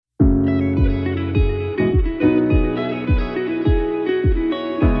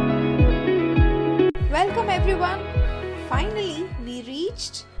everyone! Finally, we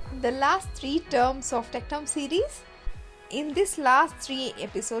reached the last 3 terms of Tech Term series. In this last 3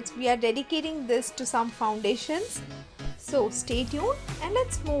 episodes, we are dedicating this to some foundations. So stay tuned and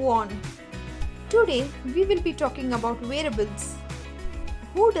let's move on. Today, we will be talking about variables.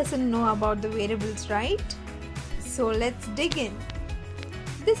 Who doesn't know about the variables, right? So let's dig in.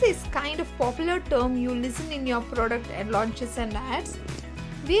 This is kind of popular term you listen in your product and launches and ads.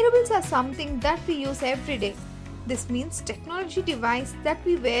 Variables are something that we use every day. This means technology device that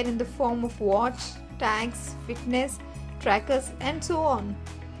we wear in the form of watch, tags, fitness, trackers and so on.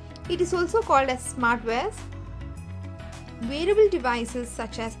 It is also called as smartwares. Wearable devices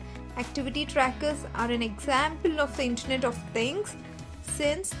such as activity trackers are an example of the Internet of Things,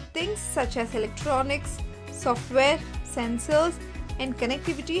 since things such as electronics, software, sensors and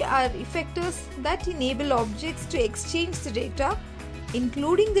connectivity are effectors that enable objects to exchange the data,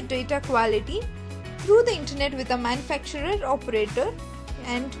 including the data quality, through the internet with a manufacturer, operator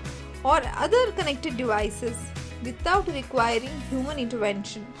and or other connected devices without requiring human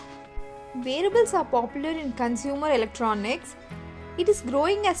intervention. Wearables are popular in consumer electronics. It is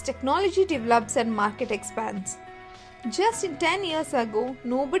growing as technology develops and market expands. Just in 10 years ago,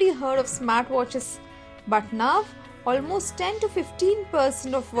 nobody heard of smartwatches, but now almost 10 to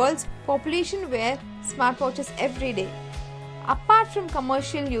 15% of world's population wear smartwatches every day. Apart from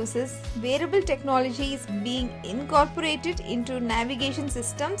commercial uses, wearable technology is being incorporated into navigation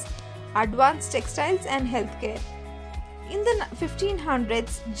systems, advanced textiles and healthcare. In the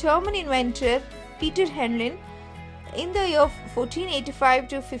 1500s, German inventor Peter Henlein in the year 1485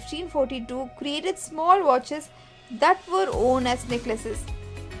 to 1542 created small watches that were worn as necklaces.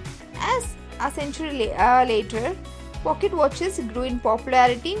 As a century later, pocket watches grew in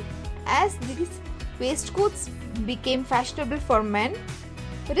popularity as these waistcoats became fashionable for men.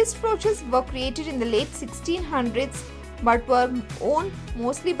 Wristwatches were created in the late 1600s but were worn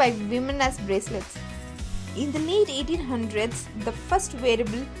mostly by women as bracelets. In the late 1800s, the first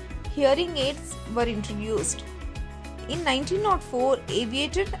wearable hearing aids were introduced. In 1904,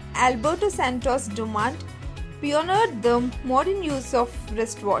 aviator Alberto Santos Dumont pioneered the modern use of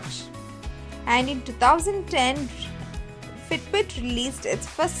wristwatch. And in 2010, Fitbit released its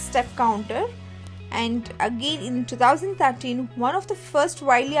first step counter. And again in 2013, one of the first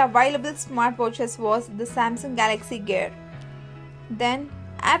widely available smartwatches was the Samsung Galaxy Gear. Then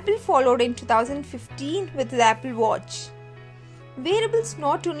Apple followed in 2015 with the Apple Watch. Wearables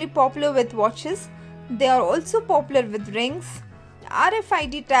not only popular with watches, they are also popular with rings,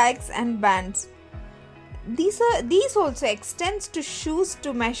 RFID tags and bands. These also extends to shoes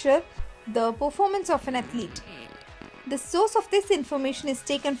to measure the performance of an athlete. The source of this information is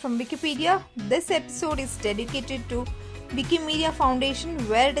taken from Wikipedia. This episode is dedicated to Wikimedia Foundation,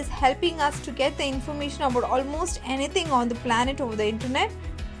 where it is helping us to get the information about almost anything on the planet over the internet.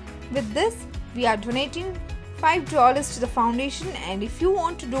 With this, we are donating $5 to the foundation, and if you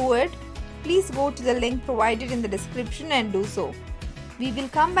want to do it, please go to the link provided in the description and do so. We will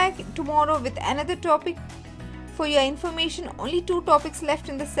come back tomorrow with another topic. For your information, only 2 topics left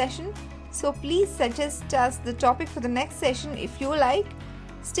in the session. So please suggest us the topic for the next session if you like.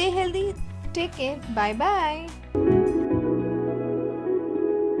 Stay healthy. Take care. Bye bye.